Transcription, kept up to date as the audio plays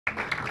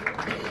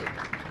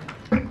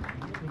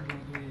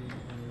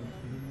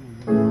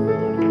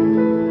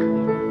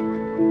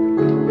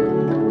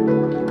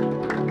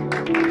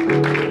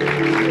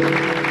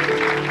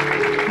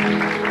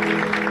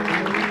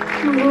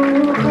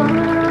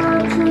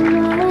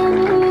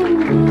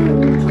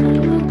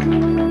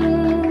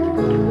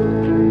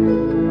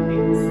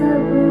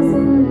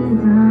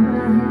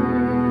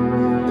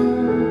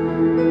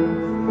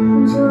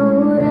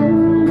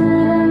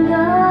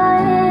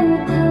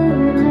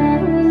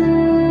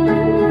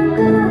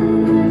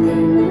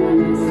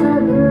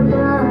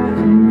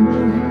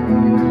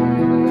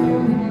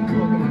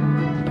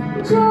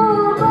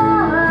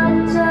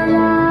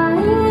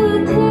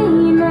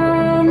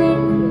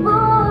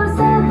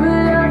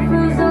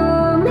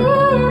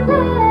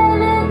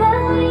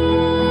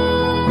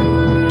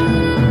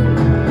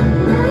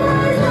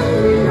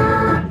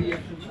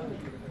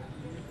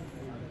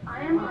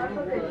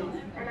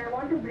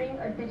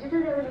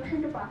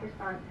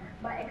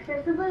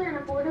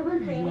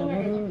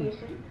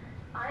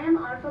I am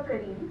Arfa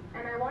Kareem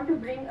and I want to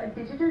bring a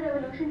digital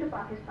revolution to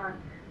Pakistan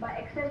by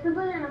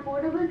accessible and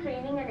affordable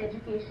training and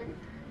education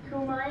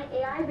through my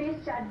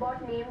AI-based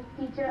chatbot named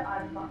Teacher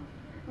Arfa.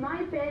 My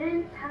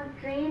parents have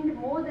trained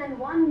more than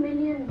 1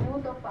 million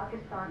youth of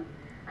Pakistan,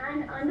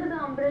 and under the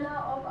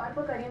umbrella of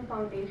Arfa Kareem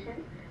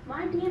Foundation,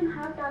 my team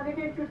have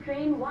targeted to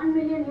train 1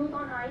 million youth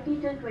on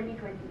IT till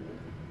 2020.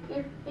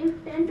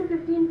 If 10 to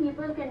 15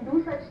 people can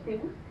do such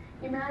things,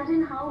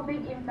 imagine how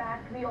big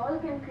impact we all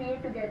can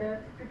create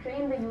together to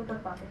train the youth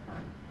of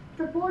Pakistan.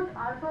 Support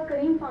Arfa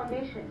Kareem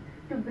Foundation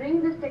to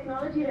bring this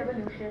technology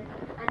revolution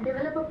and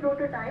develop a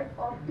prototype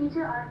of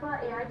Teacher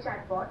Arfa AI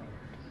chatbot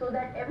so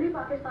that every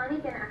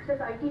Pakistani can access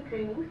IT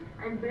training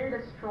and build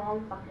a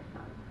strong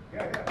Pakistan.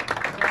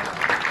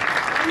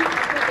 I'm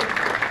Arfa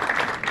Kareem.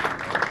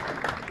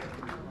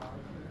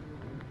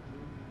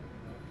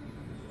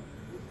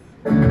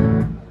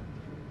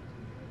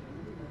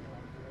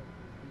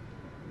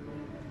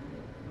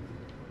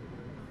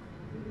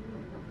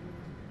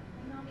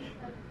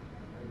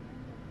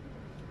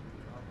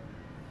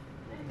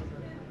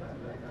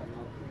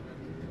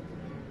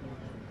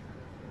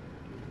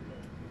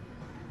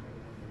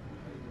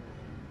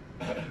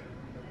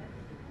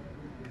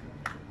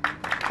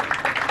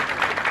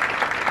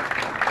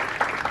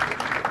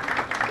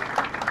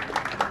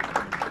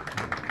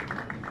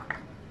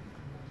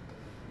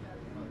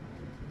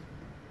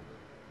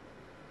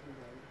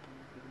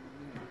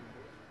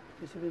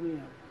 किसी भी नहीं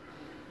है।